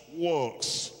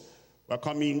works. We're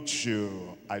coming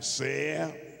to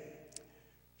Isaiah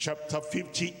chapter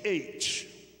 58.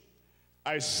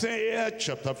 Isaiah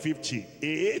chapter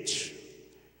 58.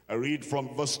 I read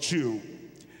from verse 2.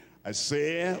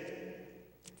 Isaiah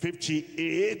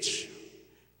 58,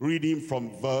 reading from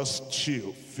verse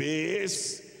 2.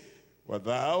 Faith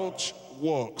without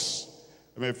works.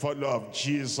 I'm a follower of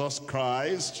Jesus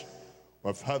Christ.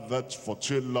 We've heard that for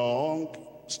too long.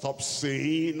 Stop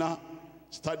saying,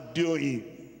 start doing.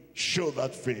 Show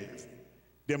that faith.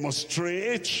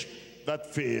 Demonstrate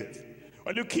that faith.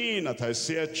 We're looking at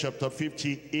Isaiah chapter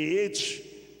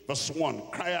 58, verse 1.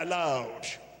 Cry aloud.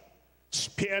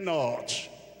 Spare not,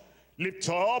 lift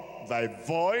up thy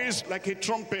voice like a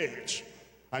trumpet,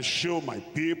 and show my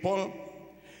people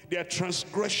their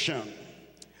transgression,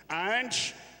 and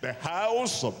the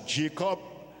house of Jacob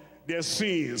their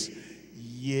sins.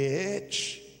 Yet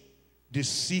they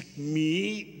seek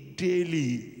me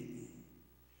daily,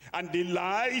 and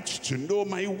delight to know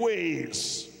my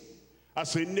ways,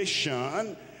 as a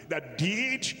nation that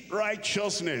did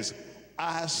righteousness.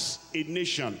 As a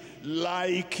nation,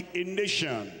 like a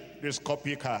nation, this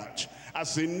copycat,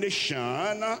 as a nation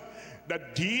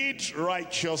that did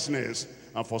righteousness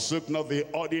and forsook not the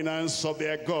ordinance of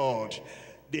their God.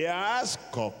 They ask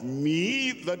of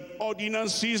me the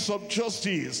ordinances of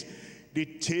justice. They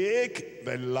take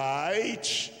the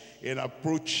light in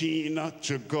approaching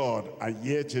to God. And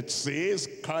yet it says,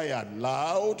 cry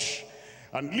aloud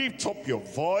and lift up your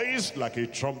voice like a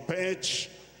trumpet,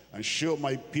 and show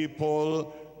my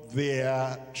people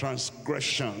their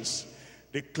transgressions.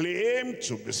 They claim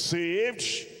to be saved,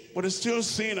 but they're still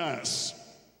sinners.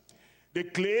 They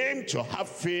claim to have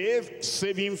faith,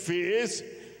 saving faith,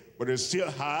 but they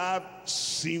still have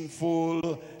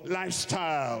sinful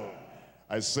lifestyle.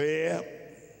 Isaiah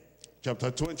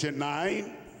chapter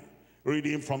 29,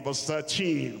 reading from verse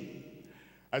 13.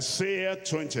 Isaiah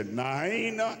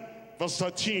 29, verse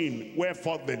 13.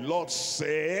 Wherefore the Lord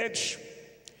said,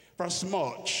 for as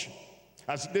much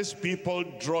as these people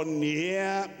draw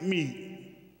near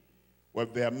me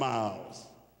with their mouth,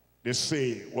 they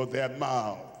say with their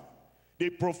mouth,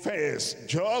 they profess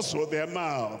just with their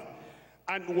mouth,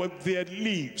 and with their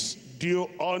lips do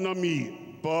honor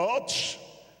me, but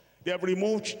they have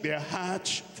removed their heart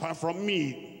far from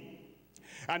me,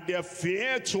 and their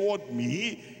fear toward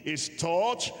me is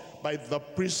taught by the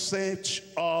precept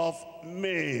of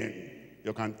men.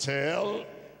 You can tell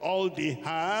all they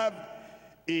have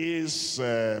is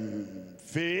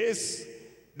faith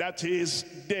that is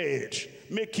dead,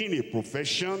 making a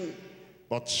profession,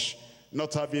 but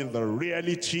not having the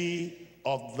reality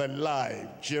of the life.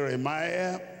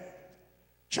 Jeremiah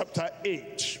chapter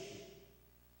 8.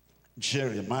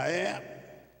 Jeremiah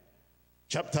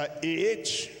chapter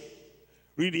 8,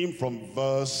 reading from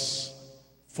verse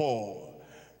 4.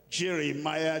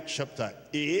 Jeremiah chapter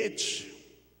 8,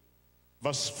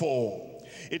 verse 4.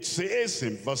 It says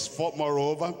in verse 4,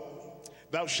 moreover,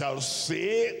 thou shalt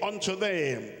say unto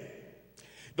them,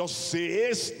 thus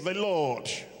says the Lord,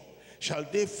 shall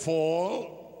they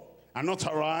fall and not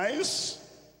arise?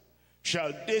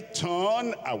 Shall they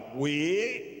turn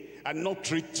away and not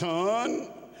return?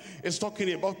 It's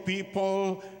talking about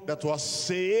people that were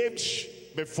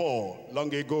saved before,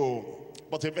 long ago,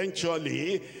 but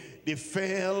eventually they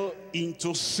fell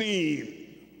into sin.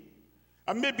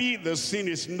 And maybe the sin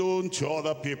is known to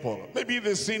other people. Maybe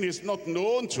the sin is not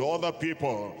known to other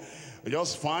people. You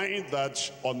just find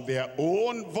that on their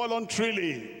own,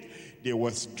 voluntarily, they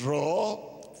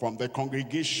withdraw from the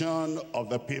congregation of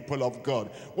the people of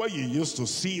God. Where you used to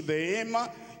see them,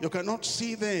 you cannot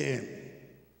see them.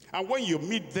 And when you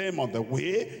meet them on the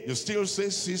way, you still say,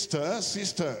 sister,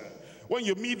 sister. When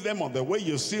you meet them on the way,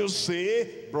 you still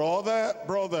say, brother,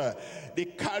 brother. They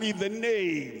carry the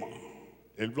name.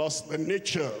 They've lost the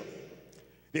nature.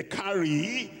 They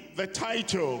carry the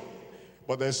title.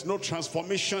 But there's no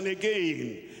transformation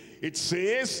again. It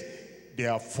says, they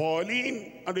are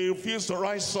falling and they refuse to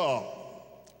rise up.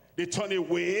 They turn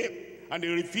away and they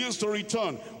refuse to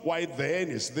return. Why then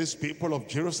is this people of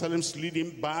Jerusalem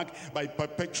leading back by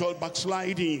perpetual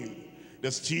backsliding?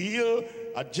 They're still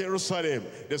at Jerusalem.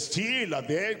 They're still at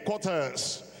the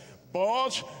headquarters.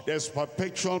 But there's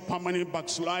perpetual permanent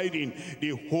backsliding. They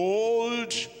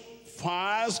hold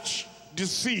fast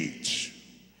deceit.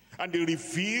 And they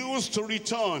refuse to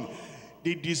return.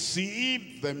 They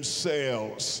deceive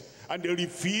themselves. And they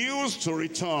refuse to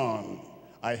return.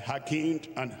 I hearkened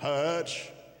and heard,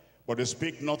 but they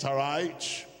speak not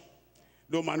aright.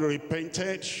 No man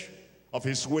repented of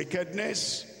his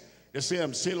wickedness. They say,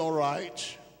 I'm still all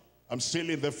right. I'm still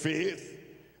in the faith.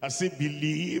 I still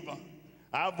believe.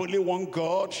 I have only one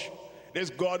God.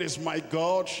 This God is my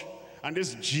God. And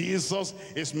this Jesus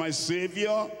is my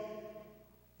Savior.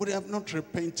 But they have not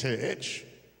repented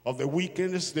of the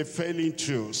wickedness they fell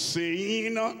into,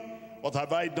 saying, what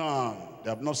have I done?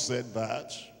 They have not said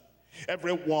that.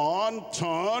 Everyone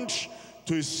turned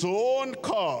to his own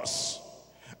course,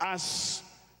 as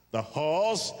the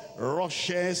horse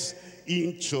rushes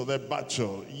into the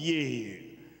battle.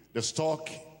 Yea, the stork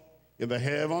in the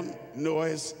heaven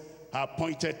knows her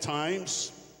appointed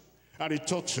times, and it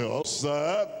taught us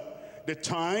the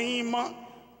time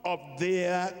of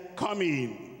their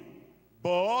coming.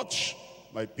 But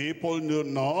my people knew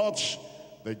not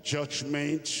the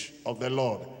judgment of the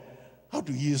Lord. How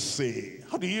do you say?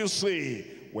 How do you say?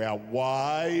 We are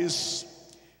wise,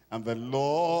 and the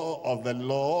law of the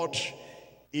Lord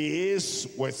is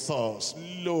with us.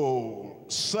 Lo,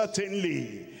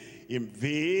 certainly in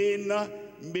vain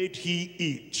made he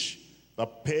eat. The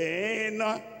pen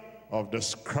of the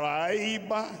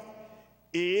scribe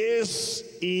is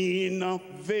in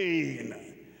vain.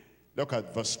 Look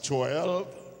at verse 12.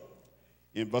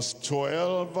 In verse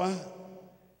 12,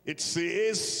 it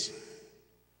says,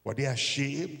 were they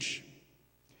ashamed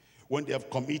when they have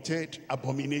committed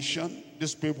abomination?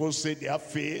 These people say they have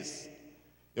faith.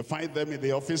 You find them in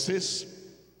the offices.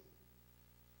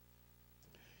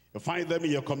 You find them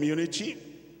in your community.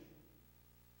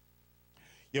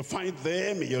 You find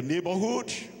them in your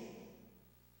neighborhood.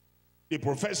 They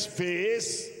profess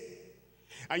faith.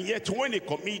 And yet when they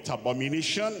commit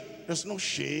abomination, there's no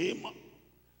shame.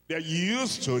 They're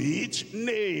used to it.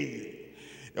 Nay,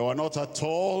 they were not at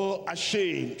all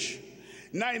ashamed.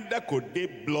 Neither could they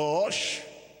blush.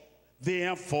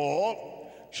 Therefore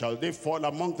shall they fall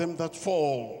among them that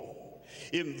fall.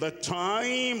 In the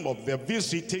time of their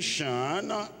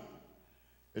visitation,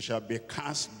 they shall be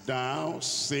cast down,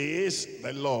 says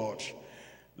the Lord.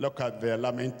 Look at their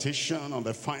lamentation on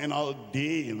the final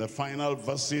day, in the final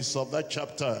verses of that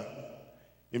chapter.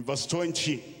 In verse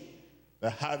 20, the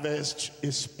harvest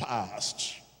is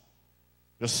past.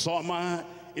 The summer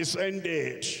is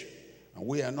ended, and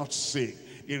we are not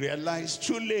sick. They realize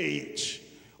too late.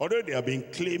 Although they have been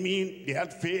claiming they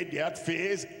had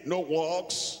faith, no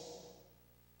works,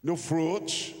 no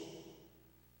fruit,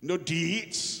 no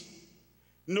deeds,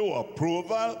 no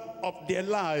approval of their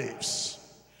lives.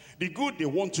 The good they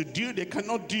want to do, they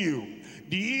cannot do.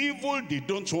 The evil they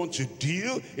don't want to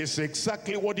do is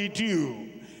exactly what they do.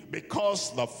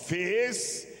 Because the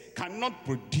faith cannot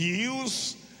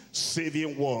produce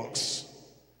saving works.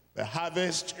 The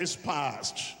harvest is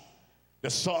past. The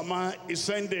summer is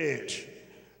ended.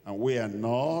 And we are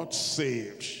not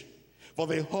saved. For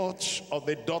the heart of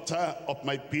the daughter of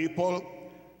my people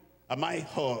am I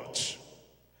hurt.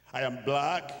 I am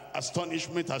black.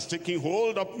 Astonishment has taken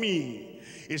hold of me.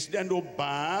 Is there no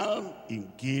balm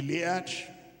in Gilead?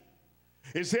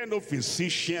 Is there no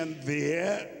physician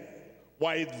there?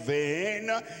 Why then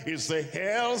is the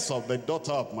health of the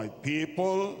daughter of my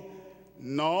people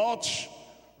not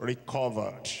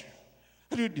recovered?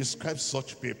 How do you describe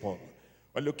such people?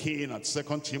 We're looking at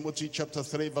 2 Timothy chapter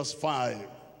 3 verse 5.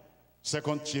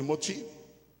 2 Timothy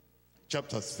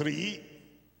chapter 3,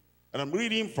 and I'm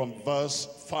reading from verse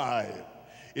 5.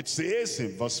 It says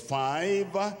in verse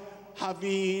 5,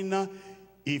 having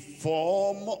a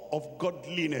form of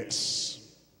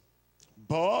godliness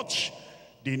but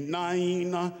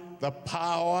denying the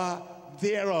power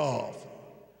thereof.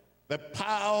 The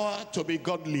power to be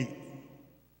godly,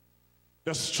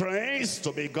 the strength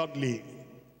to be godly,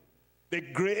 the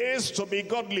grace to be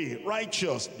godly,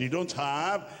 righteous. They don't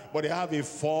have, but they have a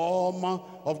form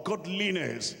of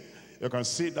godliness. You can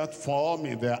see that form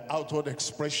in their outward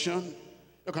expression.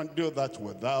 You can do that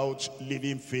without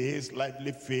living faith,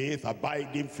 lively faith,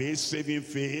 abiding faith, saving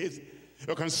faith.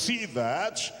 You can see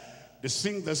that they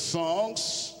sing the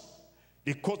songs,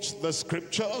 they quote the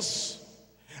scriptures,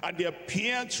 and they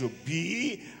appear to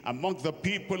be among the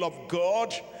people of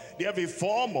God. They have a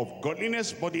form of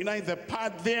godliness, but deny the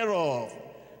power thereof.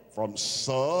 From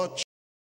such